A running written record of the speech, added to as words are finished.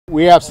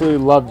We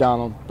absolutely love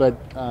Donald, but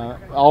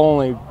I'll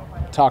only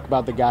talk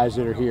about the guys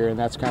that are here, and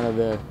that's kind of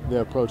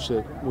the approach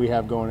that we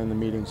have going in the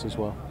meetings as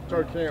well.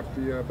 Start camp,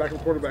 the backup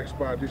quarterback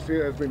spot, do you see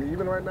it as maybe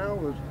even right now?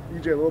 Is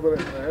EJ a little bit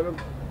ahead of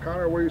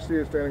Connor? Where do you see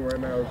it standing right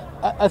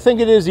now? I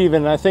think it is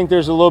even. I think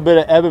there's a little bit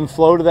of ebb and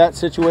flow to that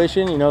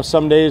situation. You know,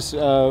 some days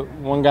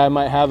one guy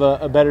might have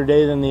a better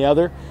day than the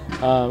other.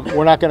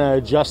 We're not going to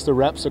adjust the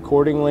reps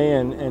accordingly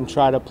and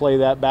try to play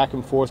that back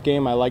and forth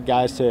game. I like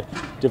guys to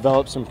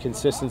develop some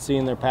consistency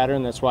in their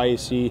pattern. That's why you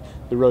see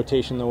the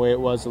rotation the way it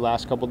was the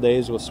last couple of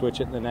days. We'll switch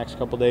it in the next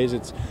couple of days.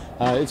 It's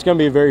going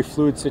to be a very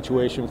fluid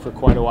situation for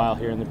quite a while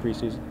here in the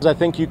preseason. I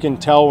think you can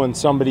tell when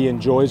somebody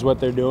enjoys what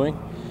they're doing.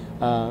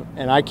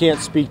 And I can't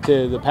speak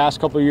to the past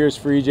couple of years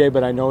for EJ,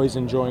 but I know he's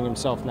enjoying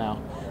himself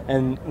now.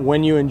 And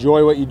when you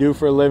enjoy what you do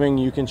for a living,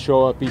 you can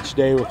show up each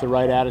day with the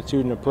right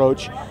attitude and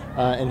approach.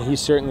 And he's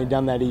certainly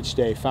done that each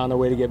day, found a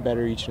way to get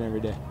better each and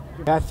every day.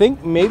 I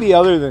think maybe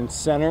other than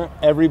center,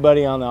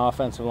 everybody on the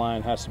offensive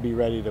line has to be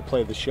ready to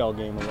play the shell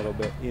game a little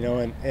bit, you know,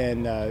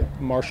 and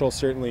Marshall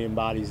certainly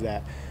embodies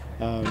that.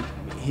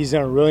 He's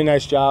done a really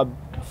nice job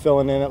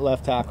filling in at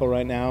left tackle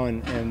right now,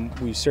 and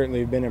we certainly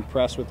have been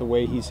impressed with the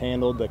way he's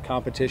handled the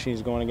competition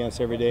he's going against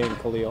every day in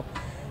Khalil.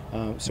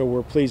 So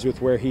we're pleased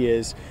with where he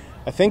is.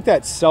 I think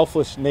that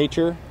selfless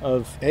nature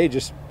of, hey,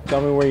 just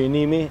tell me where you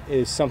need me,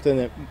 is something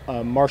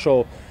that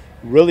Marshall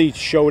really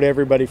showed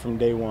everybody from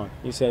day one.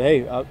 He said,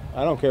 hey,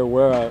 I don't care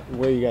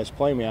where you guys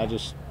play me, I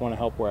just want to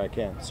help where I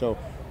can. So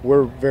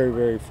we're very,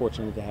 very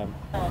fortunate to have him.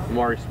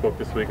 Amari spoke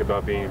this week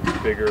about being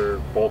bigger,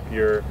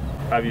 bulkier.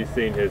 Have you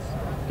seen his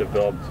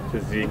developed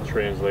physique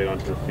translate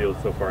onto the field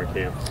so far in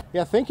camp?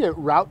 Yeah, I think at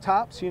route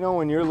tops, you know,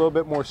 when you're a little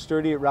bit more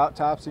sturdy at route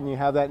tops and you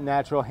have that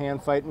natural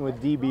hand fighting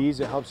with DBs,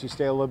 it helps you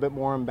stay a little bit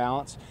more in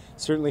balance.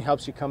 It certainly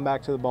helps you come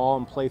back to the ball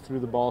and play through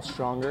the ball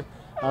stronger.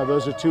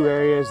 Those are two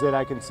areas that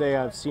I can say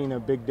I've seen a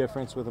big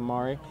difference with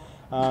Amari.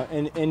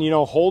 And you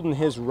know, holding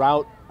his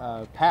route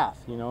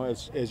path, you know,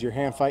 as you're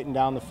hand fighting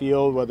down the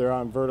field, whether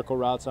on vertical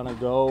routes on a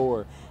go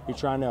or you're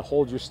trying to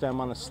hold your stem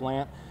on a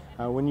slant.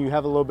 When you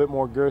have a little bit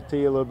more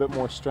girthy, a little bit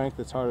more strength,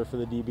 it's harder for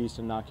the DBs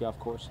to knock you off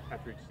course.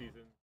 After each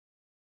season.